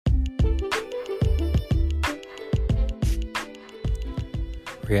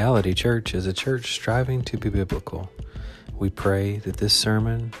Reality Church is a church striving to be biblical. We pray that this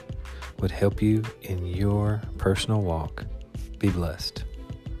sermon would help you in your personal walk. Be blessed.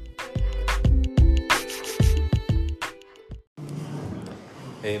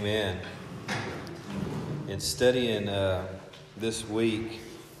 Amen. In studying this week,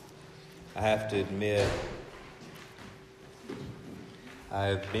 I have to admit, I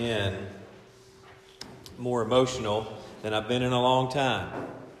have been more emotional than I've been in a long time.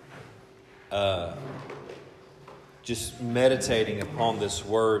 Just meditating upon this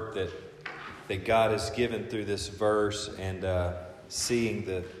word that God has given through this verse and seeing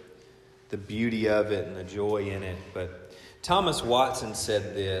the beauty of it and the joy in it. But Thomas Watson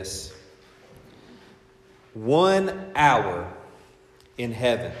said this: 1 hour in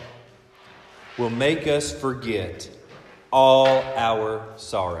heaven will make us forget all our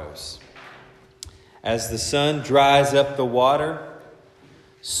sorrows. As the sun dries up the water,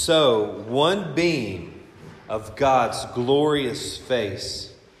 so one beam of God's glorious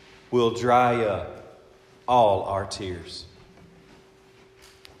face will dry up all our tears.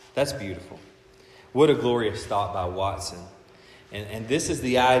 That's beautiful. What a glorious thought by Watson. And this is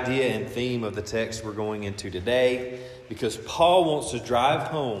the idea and theme of the text we're going into today, because Paul wants to drive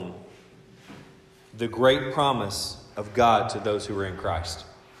home the great promise of God to those who are in Christ.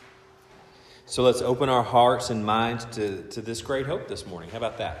 So let's open our hearts and minds to this great hope this morning. How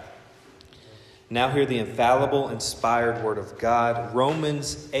about that? Now hear the infallible, inspired word of God.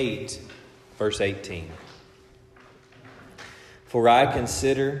 Romans 8, verse 18. For I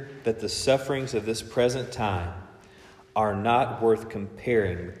consider that the sufferings of this present time are not worth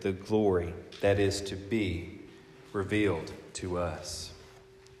comparing with the glory that is to be revealed to us.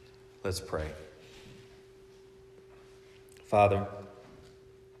 Let's pray. Father,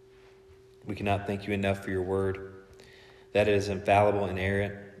 we cannot thank you enough for your word, that it is infallible and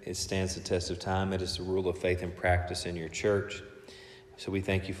inerrant. It stands the test of time. It is the rule of faith and practice in your church. So we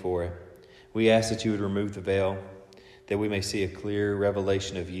thank you for it. We ask that you would remove the veil, that we may see a clear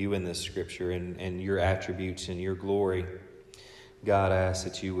revelation of you in this scripture and your attributes and your glory. God, I ask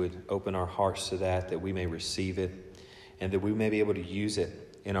that you would open our hearts to that we may receive it and that we may be able to use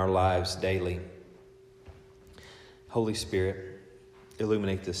it in our lives daily. Holy Spirit,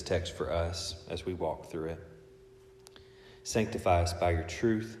 illuminate this text for us as we walk through it. Sanctify us by your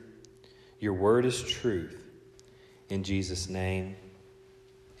truth. Your word is truth. In Jesus' name,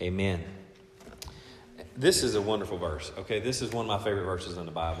 amen. This is a wonderful verse. Okay, this is one of my favorite verses in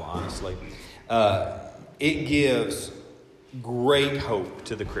the Bible, honestly. It gives great hope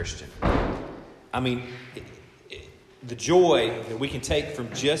to the Christian. I mean, the joy that we can take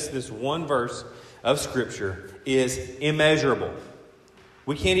from just this one verse of Scripture is immeasurable.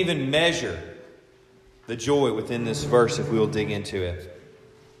 We can't even measure the joy within this verse if we will dig into it.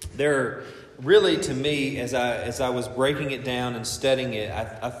 There are really, to me, as I was breaking it down and studying it,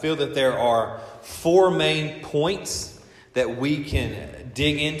 I feel that there are 4 main points that we can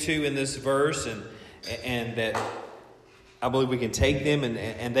dig into in this verse, and that I believe we can take them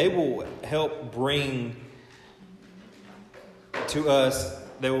and they will help bring to us,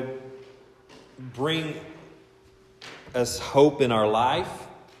 they will bring us hope in our life.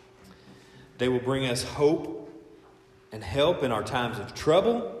 They will bring us hope and help in our times of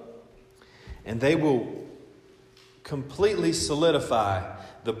trouble. And they will completely solidify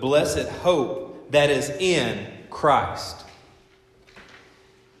the blessed hope that is in Christ.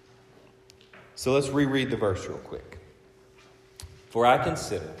 So let's reread the verse real quick. For I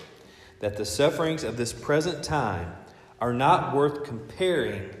consider that the sufferings of this present time are not worth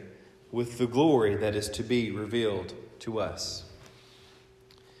comparing with the glory that is to be revealed to us.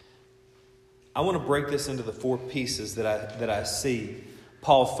 I want to break this into the 4 pieces that I see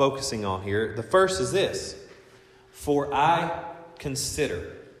Paul focusing on here. The first is this: for I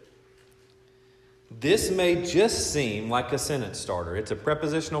consider. This may just seem like a sentence starter. It's a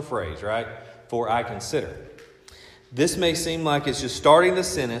prepositional phrase, right? For I consider. This may seem like it's just starting the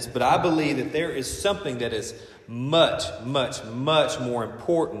sentence, but I believe that there is something that is much, much, much more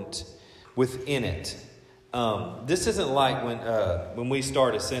important within it. This isn't like when we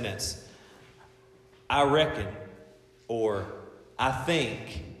start a sentence, I reckon, or I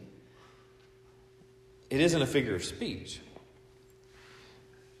think. It isn't a figure of speech.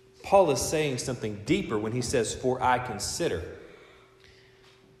 Paul is saying something deeper when he says, for I consider.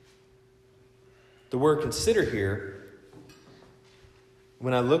 The word consider here,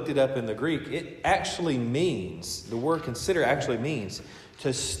 when I looked it up in the Greek, the word consider actually means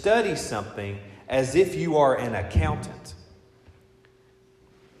to study something as if you are an accountant.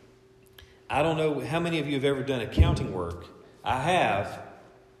 I don't know how many of you have ever done accounting work. I have.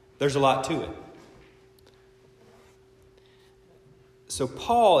 There's a lot to it. So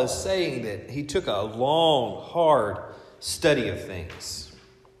Paul is saying that he took a long, hard study of things.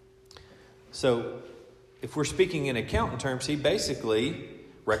 So if we're speaking in accountant terms, he basically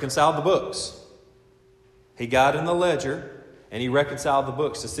reconciled the books. He got in the ledger and he reconciled the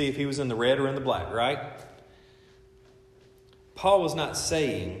books to see if he was in the red or in the black, right? Paul was not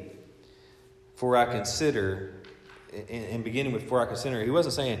saying, for I consider, in beginning with for I consider, he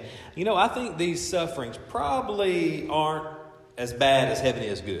wasn't saying, I think these sufferings probably aren't as bad as heaven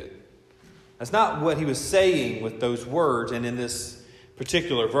is good. That's not what he was saying with those words and in this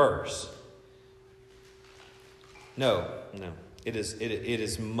particular verse. No. It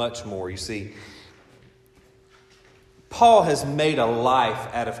is much more. You see, Paul has made a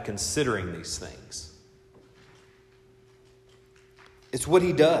life out of considering these things. It's what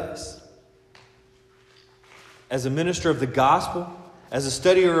he does. As a minister of the gospel, as a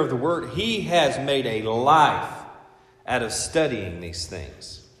studier of the word, he has made a life out of studying these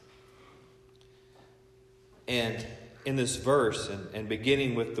things. And in this verse, and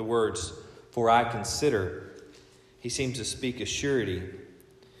beginning with the words, for I consider, he seems to speak a surety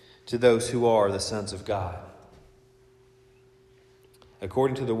to those who are the sons of God.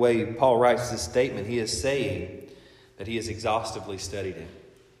 According to the way Paul writes this statement, he is saying that he has exhaustively studied it.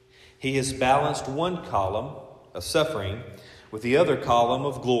 He has balanced one column of suffering with the other column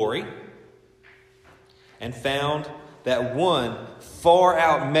of glory and found that one far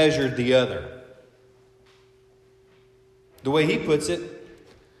outmeasured the other. The way he puts it,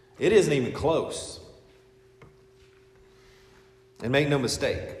 it isn't even close. And make no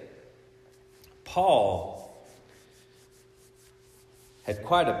mistake, Paul had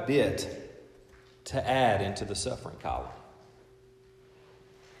quite a bit to add into the suffering column.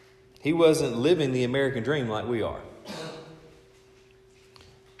 He wasn't living the American dream like we are,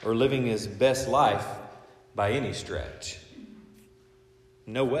 or living his best life by any stretch.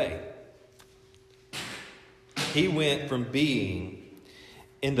 No way. He went from being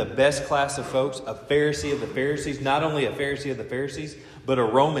in the best class of folks, a Pharisee of the Pharisees, not only a Pharisee of the Pharisees, but a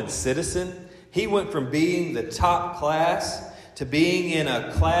Roman citizen. He went from being the top class to being in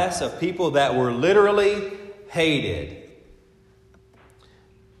a class of people that were literally hated.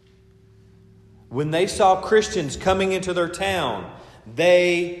 When they saw Christians coming into their town,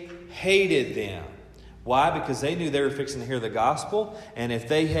 they hated them. Why? Because they knew they were fixing to hear the gospel. And if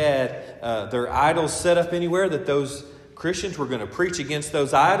they had their idols set up anywhere, that those Christians were going to preach against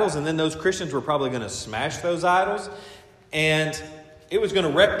those idols. And then those Christians were probably going to smash those idols. And it was going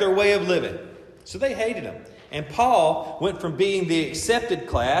to wreck their way of living. So they hated them. And Paul went from being the accepted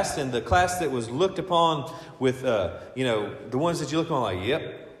class and the class that was looked upon with, the ones that you look upon like,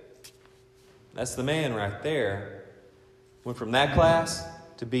 yep, that's the man right there. Went from that class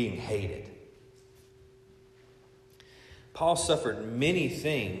to being hated. Paul suffered many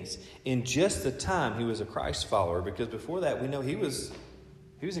things in just the time he was a Christ follower, because before that we know he was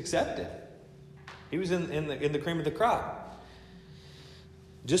accepted. He was in the cream of the crop.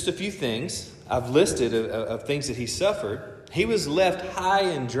 Just a few things I've listed of things that he suffered. He was left high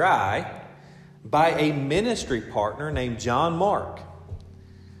and dry by a ministry partner named John Mark.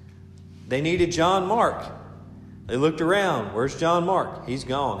 They needed John Mark. They looked around. Where's John Mark? He's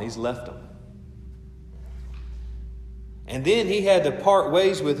gone. He's left them. And then he had to part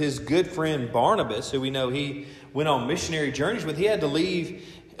ways with his good friend Barnabas, who we know he went on missionary journeys with. He had to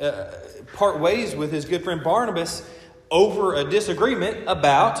part ways with his good friend Barnabas over a disagreement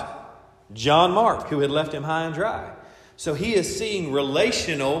about John Mark, who had left him high and dry. So he is seeing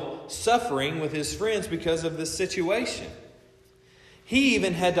relational suffering with his friends because of this situation. He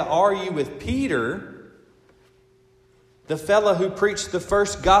even had to argue with Peter, the fellow who preached the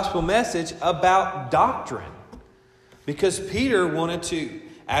first gospel message, about doctrine. Because Peter wanted to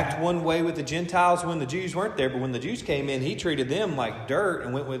act one way with the Gentiles when the Jews weren't there, but when the Jews came in, he treated them like dirt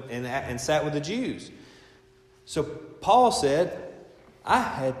and went with and sat with the Jews. So Paul said, I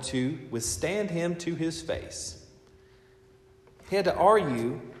had to withstand him to his face. He had to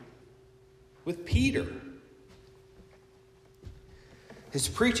argue with Peter. His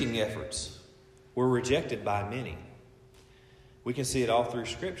preaching efforts were rejected by many. We can see it all through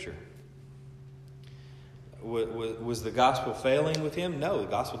Scripture. Was the gospel failing with him? No, the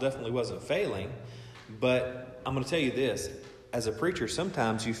gospel definitely wasn't failing. But I'm going to tell you this. As a preacher,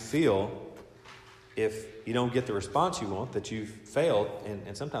 sometimes you feel, if you don't get the response you want, that you've failed.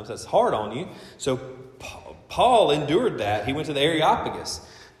 And sometimes that's hard on you. So Paul endured that. He went to the Areopagus,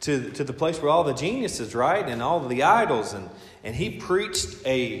 to the place where all the geniuses, right? And all of the idols. And he preached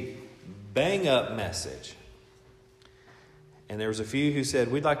a bang-up message. And there was a few who said,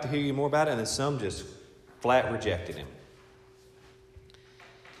 we'd like to hear you more about it. And then some just flat rejected him.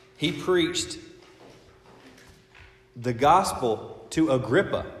 He preached the gospel to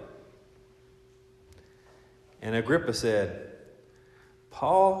Agrippa. And Agrippa said,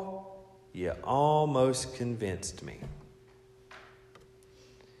 Paul, you almost convinced me.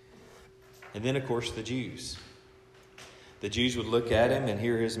 And then, of course, the Jews. The Jews would look at him and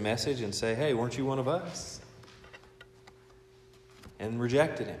hear his message and say, hey, weren't you one of us? And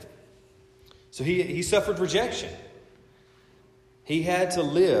rejected him. So he suffered rejection. He had to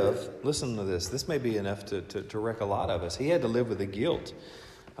live, listen to this, this may be enough to wreck a lot of us. He had to live with the guilt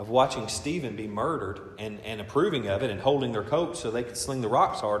of watching Stephen be murdered and approving of it and holding their coats so they could sling the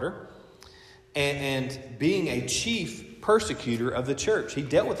rocks harder. And being a chief persecutor of the church. He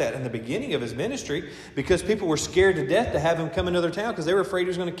dealt with that in the beginning of his ministry because people were scared to death to have him come into their town because they were afraid he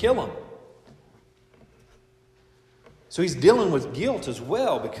was going to kill them. So he's dealing with guilt as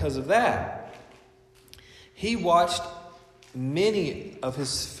well because of that. He watched many of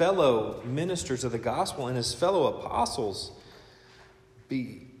his fellow ministers of the gospel and his fellow apostles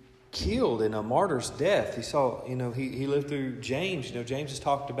be killed in a martyr's death. He saw, he lived through James. James has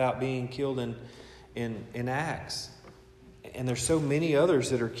talked about being killed in Acts. And there's so many others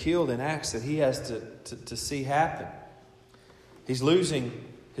that are killed in Acts that he has to see happen. He's losing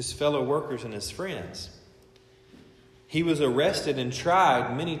his fellow workers and his friends. He was arrested and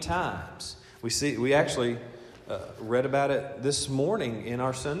tried many times. We actually read about it this morning in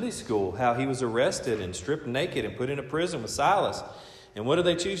our Sunday school, how he was arrested and stripped naked and put in a prison with Silas. And what did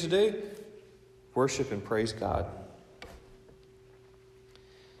they choose to do? Worship and praise God.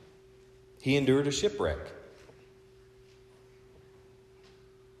 He endured a shipwreck.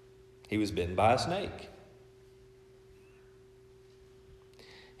 He was bitten by a snake.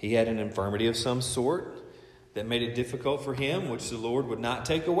 He had an infirmity of some sort that made it difficult for him, which the Lord would not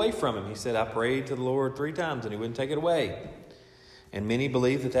take away from him. He said, I prayed to the Lord 3 times and he wouldn't take it away. And many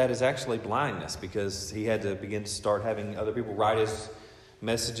believe that is actually blindness because he had to begin to start having other people write his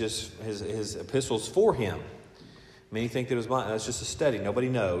messages, his epistles for him. Many think that it was blind. That's just a study. Nobody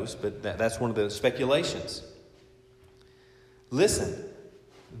knows, but that's one of the speculations. Listen,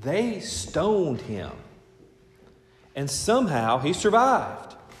 they stoned him. And somehow he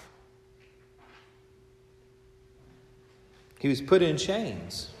survived. He was put in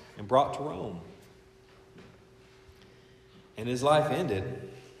chains and brought to Rome. And his life ended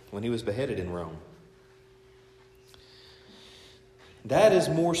when he was beheaded in Rome. That is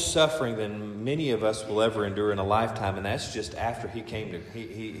more suffering than many of us will ever endure in a lifetime, and that's just after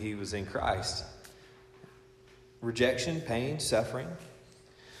he was in Christ. Rejection, pain, suffering.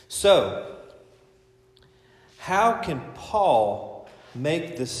 So, how can Paul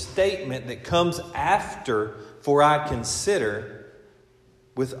make the statement that comes after, for I consider,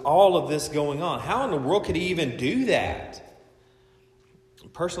 with all of this going on? How in the world could he even do that?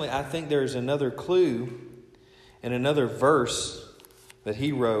 Personally, I think there's another clue in another verse that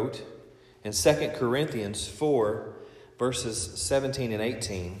he wrote in 2 Corinthians 4, verses 17 and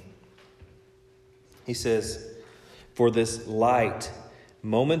 18. He says, for this light,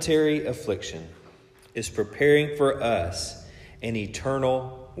 momentary affliction is preparing for us an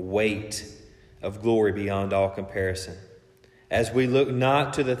eternal weight of glory beyond all comparison, as we look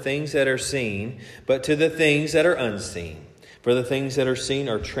not to the things that are seen, but to the things that are unseen. For the things that are seen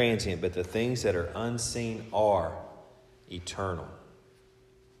are transient, but the things that are unseen are eternal.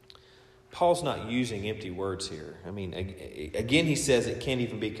 Paul's not using empty words here. I mean, again, he says it can't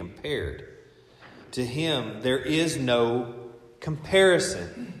even be compared. To him, there is no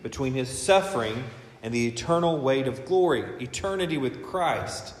comparison between his suffering and the eternal weight of glory, eternity with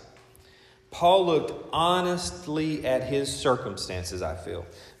Christ. Paul looked honestly at his circumstances, I feel,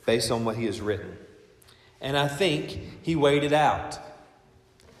 based on what he has written. And I think he weighed it out.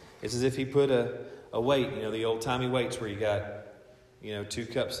 It's as if he put a weight, the old-timey weights where you got 2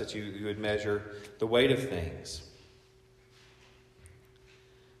 cups that you would measure the weight of things.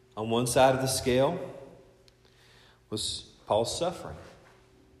 On one side of the scale was Paul's suffering.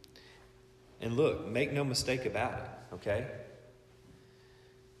 And look, make no mistake about it, okay?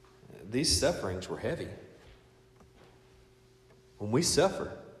 These sufferings were heavy. When we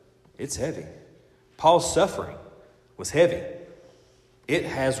suffer, it's heavy. Paul's suffering was heavy. It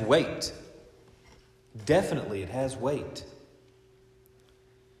has weight. Definitely it has weight.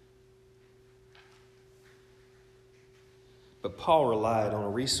 But Paul relied on a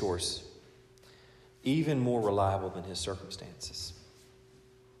resource even more reliable than his circumstances.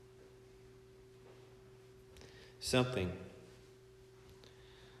 Something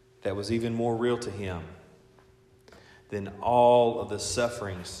that was even more real to him than all of the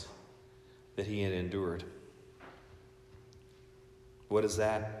sufferings that he had endured. What is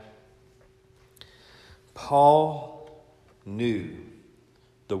that? Paul knew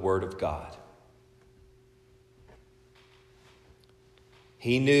the Word of God.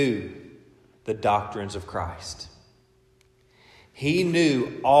 He knew the doctrines of Christ. He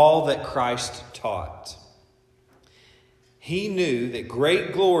knew all that Christ taught. He knew that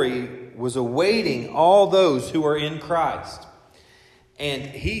great glory was awaiting all those who are in Christ. And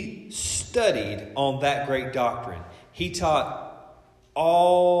he studied on that great doctrine. He taught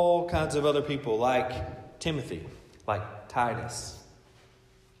all kinds of other people like Timothy, like Titus.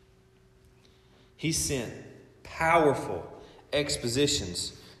 He sent powerful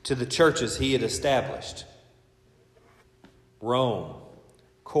expositions to the churches he had established. Rome,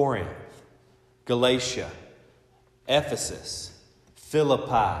 Corinth, Galatia, Ephesus,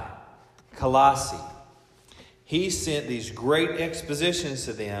 Philippi, Colossae. He sent these great expositions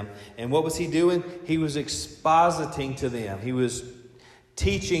to them. And what was he doing? He was expositing to them. He was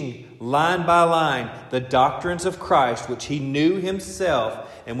teaching line by line the doctrines of Christ, which he knew himself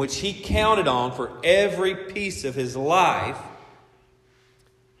and which he counted on for every piece of his life,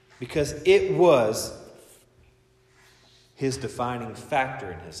 because it was his defining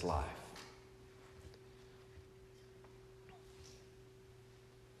factor in his life.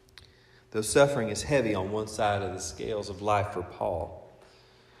 Though suffering is heavy on one side of the scales of life for Paul,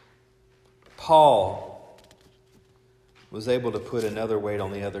 Paul was able to put another weight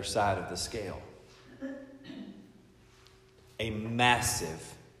on the other side of the scale. A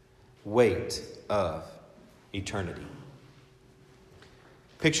massive weight of eternity.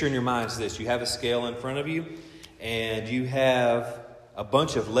 Picture in your minds this. You have a scale in front of you, and you have a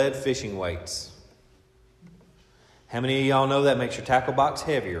bunch of lead fishing weights. How many of y'all know that makes your tackle box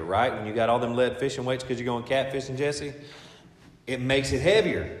heavier, right? When you got all them lead fishing weights because you're going catfishing, Jesse? It makes it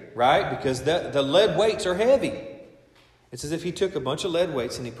heavier, right? Because the lead weights are heavy. It's as if he took a bunch of lead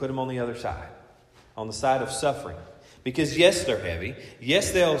weights and he put them on the other side, on the side of suffering. Because yes, they're heavy.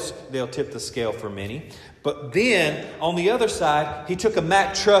 Yes, they'll tip the scale for many. But then, on the other side, he took a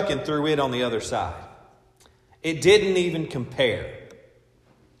Mack truck and threw it on the other side. It didn't even compare.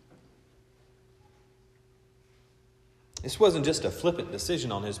 This wasn't just a flippant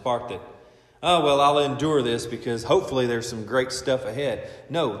decision on his part that, oh, well, I'll endure this because hopefully there's some great stuff ahead.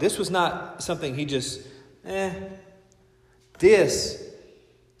 No, this was not something he just, This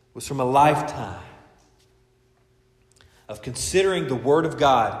was from a lifetime of considering the Word of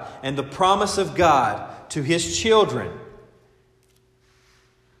God and the promise of God to His children.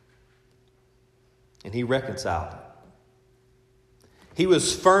 And he reconciled it. He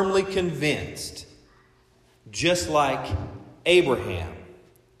was firmly convinced, just like Abraham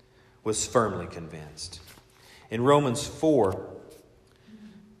was firmly convinced. In Romans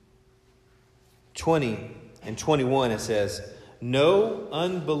 4:20 and 21, it says, "No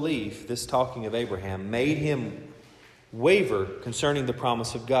unbelief," this talking of Abraham, "made him waver concerning the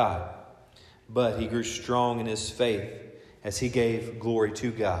promise of God. But he grew strong in his faith as he gave glory to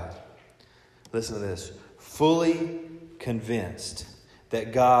God." Listen to this. Fully convinced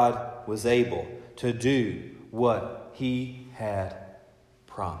that God was able to do what He had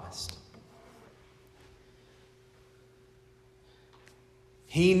promised.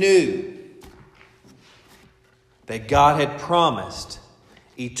 He knew that God had promised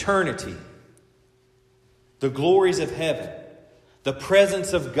eternity, the glories of heaven, the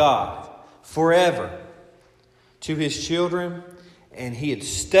presence of God forever to His children. And he had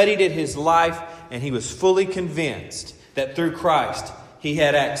studied it his life, and he was fully convinced that through Christ he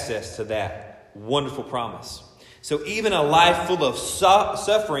had access to that wonderful promise. So even a life full of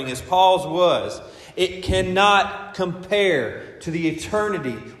suffering as Paul's was, it cannot compare to the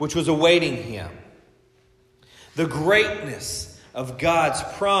eternity which was awaiting him. The greatness of God's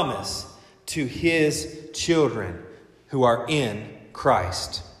promise to His children who are in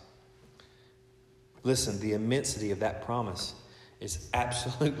Christ. Listen, the immensity of that promise is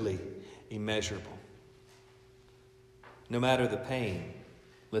absolutely immeasurable. No matter the pain,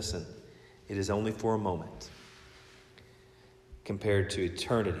 listen, it is only for a moment compared to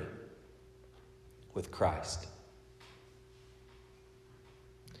eternity with Christ.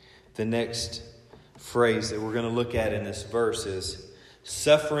 The next phrase that we're going to look at in this verse is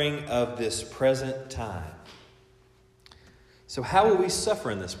suffering of this present time. So how will we suffer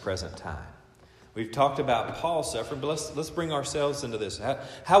in this present time? We've talked about Paul's suffering, but let's bring ourselves into this.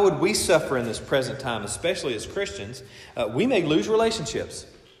 How would we suffer in this present time, especially as Christians? We may lose relationships.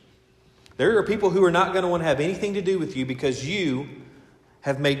 There are people who are not going to want to have anything to do with you because you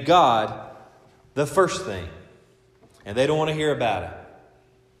have made God the first thing. and they don't want to hear about it.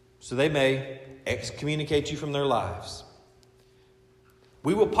 So they may excommunicate you from their lives.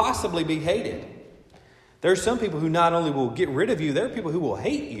 We will possibly be hated. There are some people who not only will get rid of you, there are people who will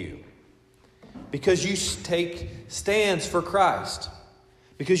hate you because you take stands for Christ.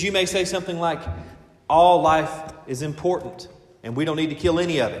 Because you may say something like, all life is important and we don't need to kill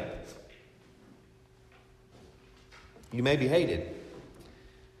any of it. You may be hated.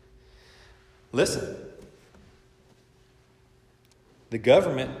 Listen, the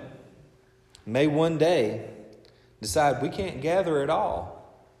government may one day decide we can't gather at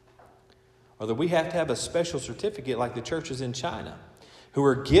all, or that we have to have a special certificate like the churches in China who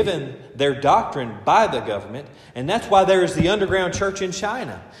are given their doctrine by the government. And that's why there is the underground church in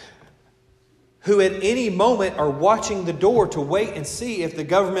China, who at any moment are watching the door to wait and see if the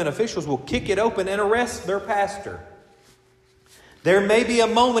government officials will kick it open and arrest their pastor. There may be a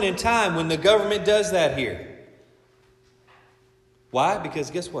moment in time when the government does that here. Why? Because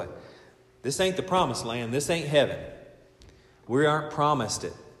guess what? This ain't the promised land. This ain't heaven. We aren't promised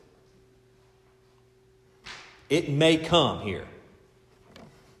it. It may come here.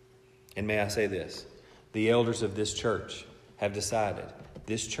 And may I say this? The elders of this church have decided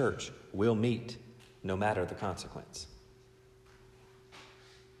this church will meet no matter the consequence.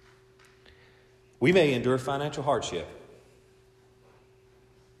 We may endure financial hardship.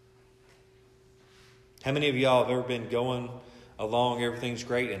 How many of y'all have ever been going along, everything's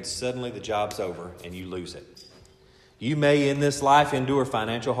great, and suddenly the job's over and you lose it? You may in this life endure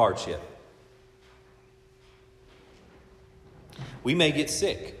financial hardship. We may get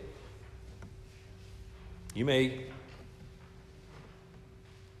sick. You may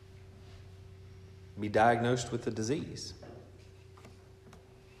be diagnosed with a disease.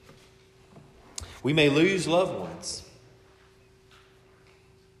 We may lose loved ones.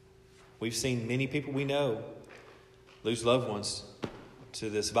 We've seen many people we know lose loved ones to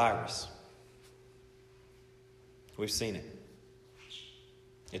this virus. We've seen it.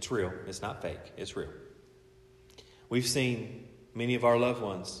 It's real. It's not fake. It's real. We've seen many of our loved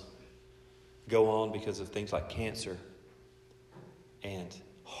ones go on because of things like cancer and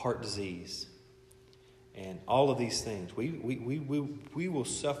heart disease and all of these things. We will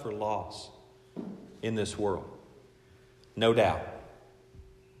suffer loss in this world. No doubt.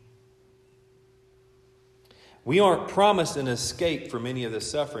 We aren't promised an escape from any of this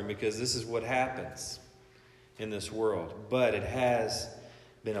suffering because this is what happens in this world. But it has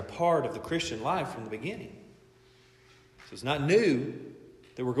been a part of the Christian life from the beginning. So it's not new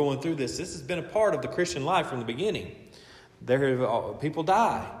that we're going through this. This has been a part of the Christian life from the beginning. People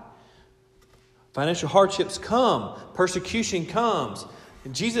die. Financial hardships come. Persecution comes.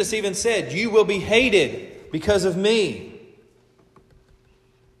 And Jesus even said, you will be hated because of me.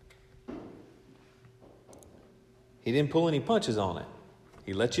 He didn't pull any punches on it.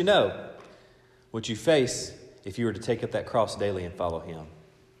 He let you know what you face if you were to take up that cross daily and follow him.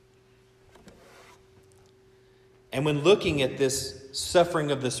 And when looking at this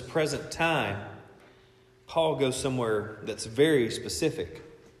suffering of this present time, Paul goes somewhere that's very specific.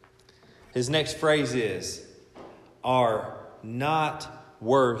 His next phrase is, are not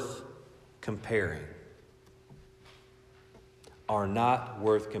worth comparing. Are not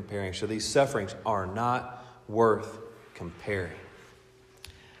worth comparing. So these sufferings are not worth comparing.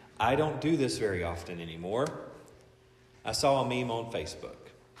 I don't do this very often anymore. I saw a meme on Facebook.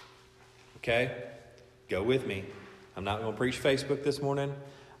 Okay? Go with me. I'm not going to preach Facebook this morning.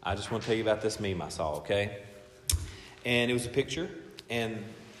 I just want to tell you about this meme I saw, okay? And it was a picture, and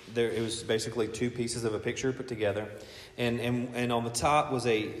it was basically two pieces of a picture put together. And on the top was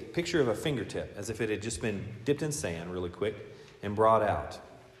a picture of a fingertip, as if it had just been dipped in sand really quick and brought out.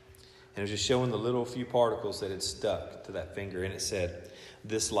 And it was just showing the little few particles that had stuck to that finger. And it said,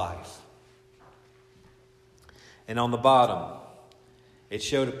 this life. And on the bottom, it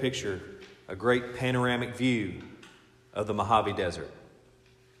showed a picture, a great panoramic view of the Mojave Desert.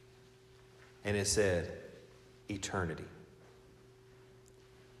 And it said, eternity.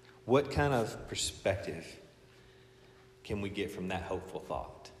 What kind of perspective can we get from that hopeful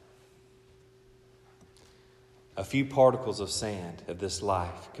thought? A few particles of sand of this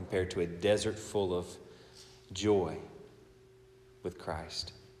life compared to a desert full of joy with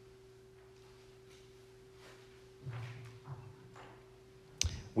Christ.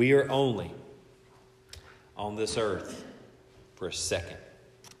 We are only on this earth for a second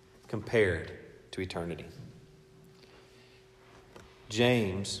compared to eternity.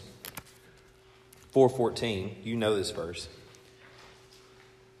 James 4:14, you know this verse.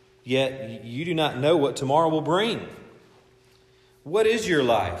 Yet you do not know what tomorrow will bring. What is your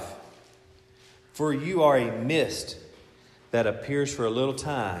life? For you are a mist that appears for a little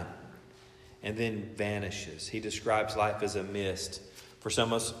time and then vanishes. He describes life as a mist. For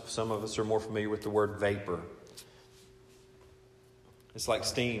some of us are more familiar with the word vapor. It's like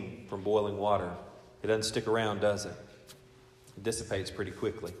steam from boiling water. It doesn't stick around, does it? It dissipates pretty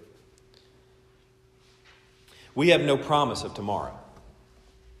quickly. We have no promise of tomorrow.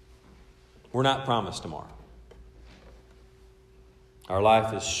 We're not promised tomorrow. Our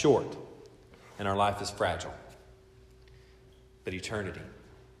life is short and our life is fragile. But eternity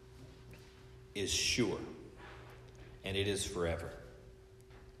is sure and it is forever.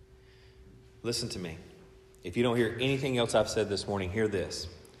 Listen to me. If you don't hear anything else I've said this morning, hear this.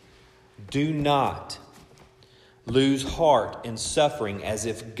 Do not lose heart in suffering as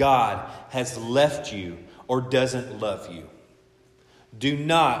if God has left you or doesn't love you. Do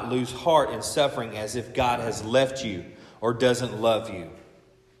not lose heart in suffering as if God has left you or doesn't love you.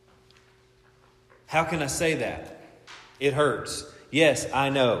 How can I say that? It hurts. Yes, I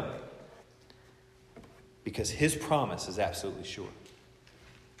know. Because His promise is absolutely sure.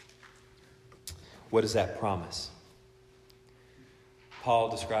 What is that promise? Paul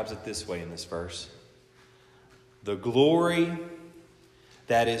describes it this way in this verse. The glory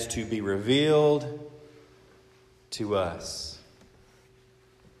that is to be revealed to us.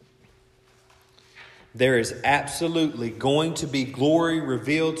 There is absolutely going to be glory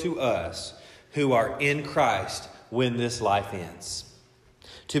revealed to us who are in Christ when this life ends.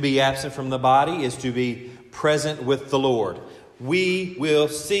 To be absent from the body is to be present with the Lord. We will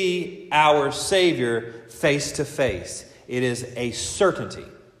see our Savior face to face. It is a certainty.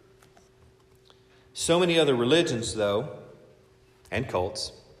 So many other religions, though, and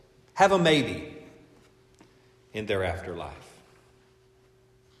cults, have a maybe in their afterlife.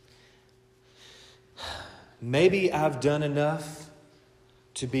 Maybe I've done enough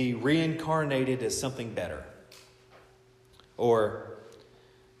to be reincarnated as something better. Or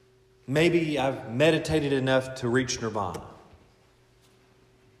maybe I've meditated enough to reach nirvana.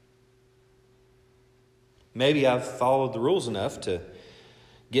 Maybe I've followed the rules enough to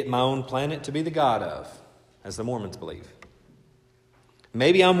get my own planet to be the god of, as the Mormons believe.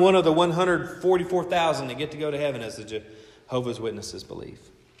 Maybe I'm one of the 144,000 that get to go to heaven, as the Jehovah's Witnesses believe.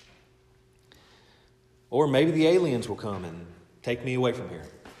 Or maybe the aliens will come and take me away from here.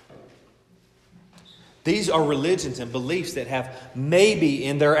 These are religions and beliefs that have maybe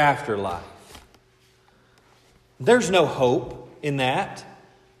in their afterlife. There's no hope in that.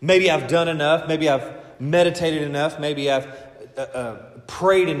 Maybe I've done enough. Maybe I've meditated enough. Maybe I've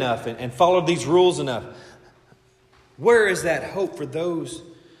prayed enough and followed these rules enough. Where is that hope for those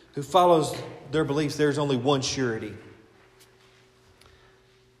who follows their beliefs? There's only one surety.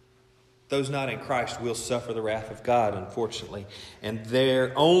 Those not in Christ will suffer the wrath of God, unfortunately. And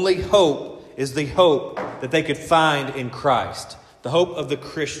their only hope is the hope that they could find in Christ. The hope of the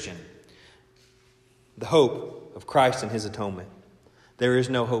Christian. The hope of Christ and His atonement. There is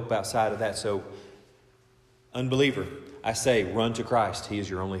no hope outside of that. So, unbeliever, I say, run to Christ. He is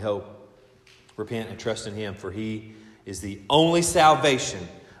your only hope. Repent and trust in Him, for He is the only salvation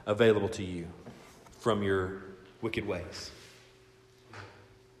available to you from your wicked ways.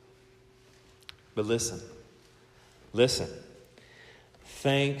 But listen.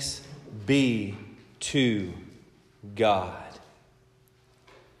 Thanks be to God.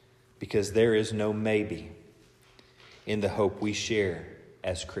 Because there is no maybe in the hope we share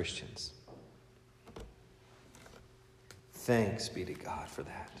as Christians. Thanks be to God for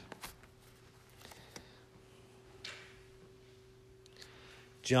that.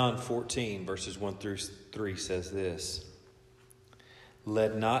 John 14, verses 1 through 3 says this.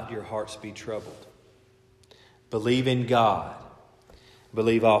 Let not your hearts be troubled. Believe in God.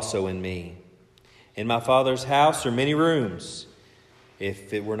 Believe also in me. In my Father's house are many rooms.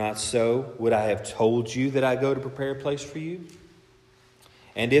 If it were not so, would I have told you that I go to prepare a place for you?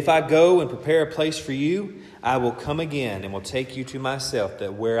 And if I go and prepare a place for you, I will come again and will take you to myself,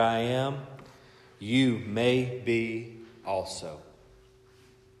 that where I am, you may be also.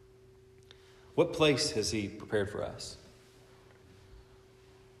 What place has He prepared for us?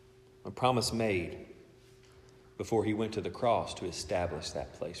 A promise made before He went to the cross to establish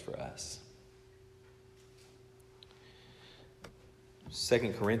that place for us.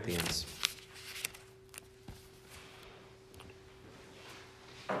 2 Corinthians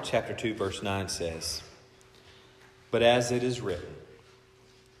chapter 2, verse 9 says, But as it is written,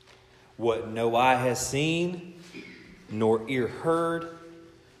 what no eye has seen, nor ear heard,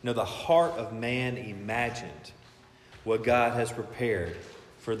 nor the heart of man imagined, what God has prepared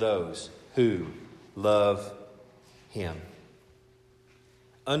for those who love Him.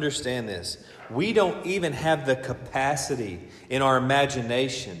 Understand this. We don't even have the capacity in our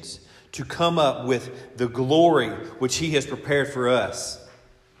imaginations to come up with the glory which He has prepared for us.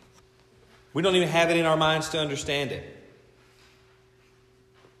 We don't even have it in our minds to understand it.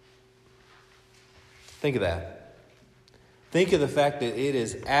 Think of that. Think of the fact that it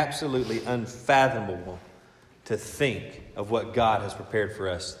is absolutely unfathomable to think of what God has prepared for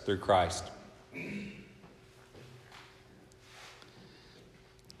us through Christ.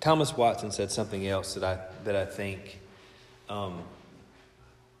 Thomas Watson said something else that I think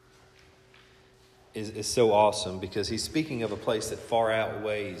is so awesome, because he's speaking of a place that far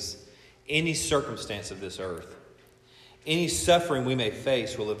outweighs any circumstance of this earth. Any suffering we may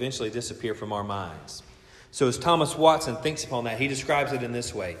face will eventually disappear from our minds. So as Thomas Watson thinks upon that, he describes it in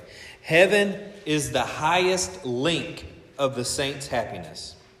this way. Heaven is the highest link of the saints'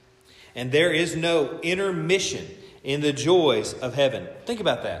 happiness, and there is no intermission in the joys of heaven. Think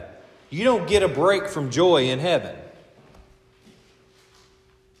about that. You don't get a break from joy in heaven.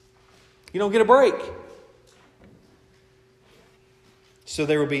 You don't get a break. So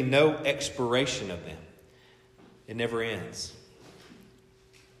there will be no expiration of them. It never ends.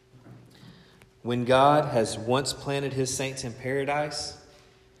 When God has once planted His saints in paradise,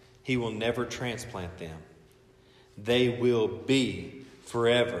 He will never transplant them. They will be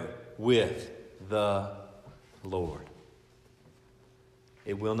forever with the Lord.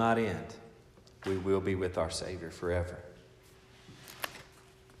 It will not end. We will be with our Savior forever.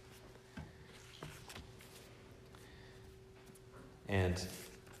 And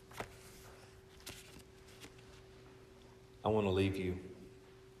I want to leave you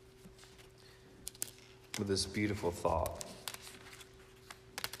with this beautiful thought.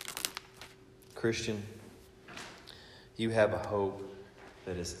 Christian, you have a hope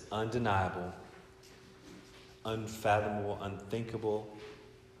that is undeniable, unfathomable, unthinkable,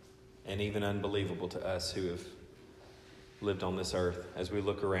 and even unbelievable to us who have lived on this earth. As we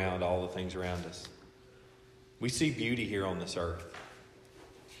look around all the things around us, we see beauty here on this earth,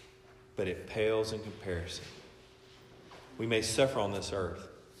 but it pales in comparison. We may suffer on this earth,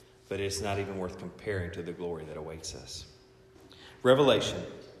 but it's not even worth comparing to the glory that awaits us. Revelation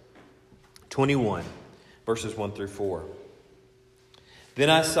 21, verses 1 through 4. Then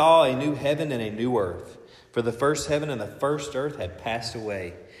I saw a new heaven and a new earth, for the first heaven and the first earth had passed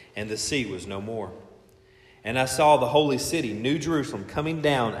away, and the sea was no more. And I saw the holy city, New Jerusalem, coming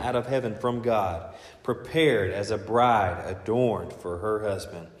down out of heaven from God, prepared as a bride adorned for her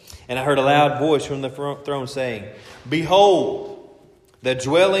husband. And I heard a loud voice from the throne saying, Behold, the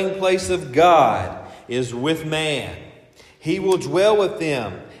dwelling place of God is with man. He will dwell with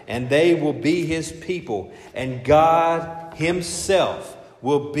them, and they will be His people. And God Himself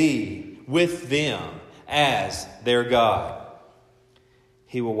will be with them as their God.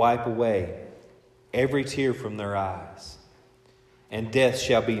 He will wipe away every tear from their eyes, and death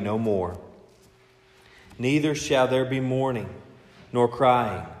shall be no more. Neither shall there be mourning, nor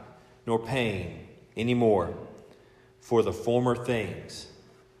crying, nor pain any more, for the former things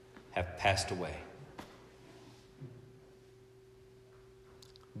have passed away.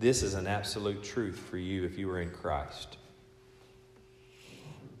 This is an absolute truth for you if you are in Christ.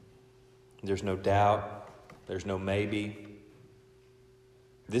 There's no doubt. There's no maybe.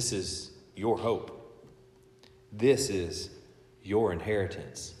 This is your hope. This is your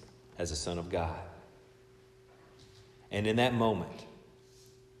inheritance as a son of God. And in that moment,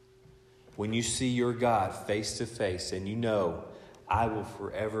 when you see your God face to face and you know, I will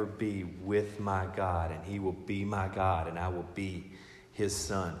forever be with my God, and He will be my God, and I will be His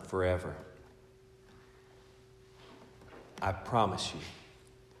son forever. I promise you,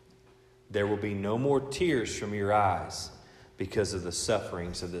 there will be no more tears from your eyes because of the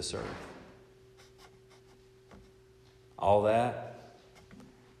sufferings of this earth. All that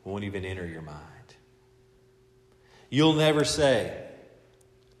won't even enter your mind. You'll never say,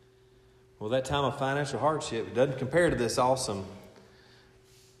 well, that time of financial hardship doesn't compare to this awesome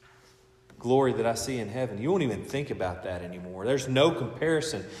glory that I see in heaven. You won't even think about that anymore. There's no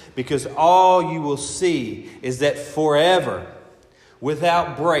comparison, because all you will see is that forever,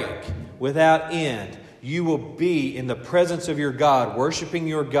 without break, without end, you will be in the presence of your God, worshiping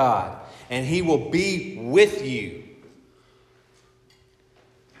your God, and He will be with you.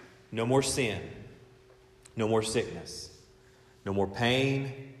 No more sin, no more sickness, no more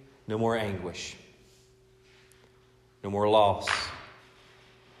pain, no more anguish, no more loss.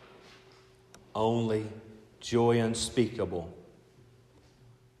 Only joy unspeakable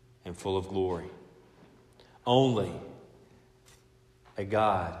and full of glory. Only a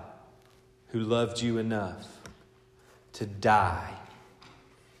God who loved you enough to die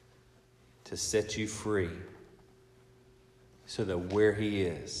to set you free so that where he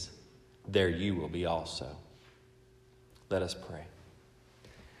is, there you will be also. Let us pray.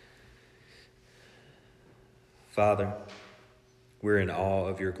 Father, we're in awe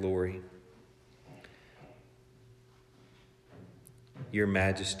of your glory, your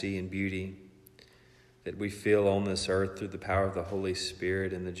majesty and beauty that we feel on this earth through the power of the Holy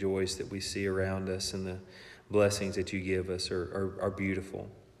Spirit, and the joys that we see around us and the blessings that you give us are beautiful.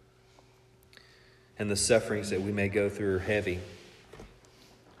 And the sufferings that we may go through are heavy.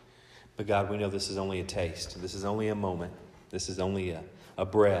 But God, we know this is only a taste. This is only a moment. This is only a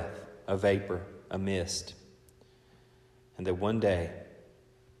breath, a vapor, a mist. And that one day,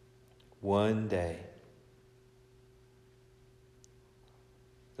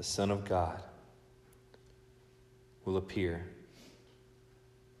 the Son of God will appear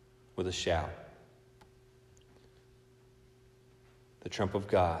with a shout. The trump of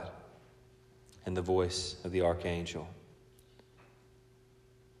God and the voice of the archangel.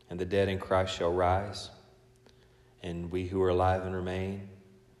 And the dead in Christ shall rise, and we who are alive and remain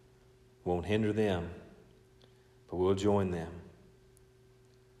won't hinder them, but we'll join them,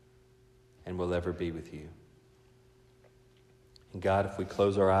 and we'll ever be with you. And God, if we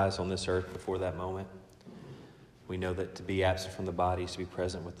close our eyes on this earth before that moment, we know that to be absent from the body is to be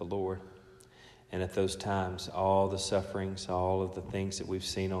present with the Lord. And at those times, all the sufferings, all of the things that we've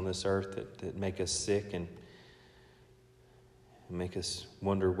seen on this earth that make us sick and make us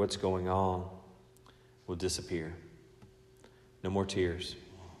wonder what's going on will disappear. No more tears,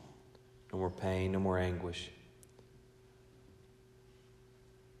 no more pain, no more anguish.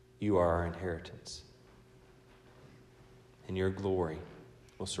 You are our inheritance, and your glory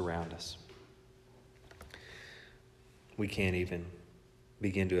will surround us. We can't even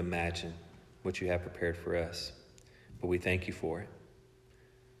begin to imagine what you have prepared for us, but we thank you for it.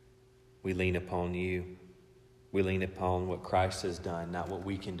 We lean upon you. We lean upon what Christ has done, not what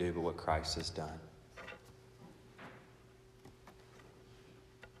we can do, but what Christ has done.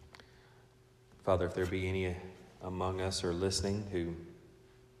 Father, if there be any among us or listening who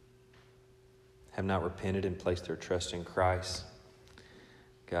have not repented and placed their trust in Christ,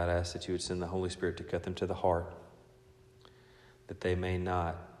 God, I ask that you would send the Holy Spirit to cut them to the heart, that they may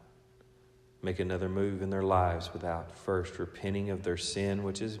not make another move in their lives without first repenting of their sin,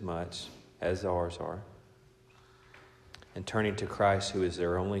 which is much, as ours are, and turning to Christ, who is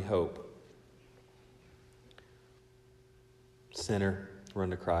their only hope. Sinner, run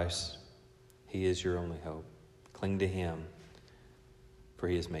to Christ. He is your only hope. Cling to him, for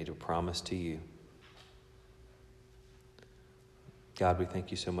he has made a promise to you. God, we thank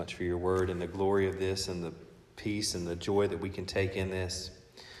you so much for your word and the glory of this and the peace and the joy that we can take in this,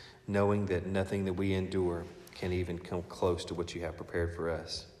 knowing that nothing that we endure can even come close to what you have prepared for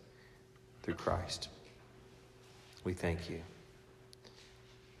us through Christ. We thank you.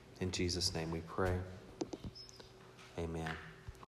 In Jesus' name we pray. Amen.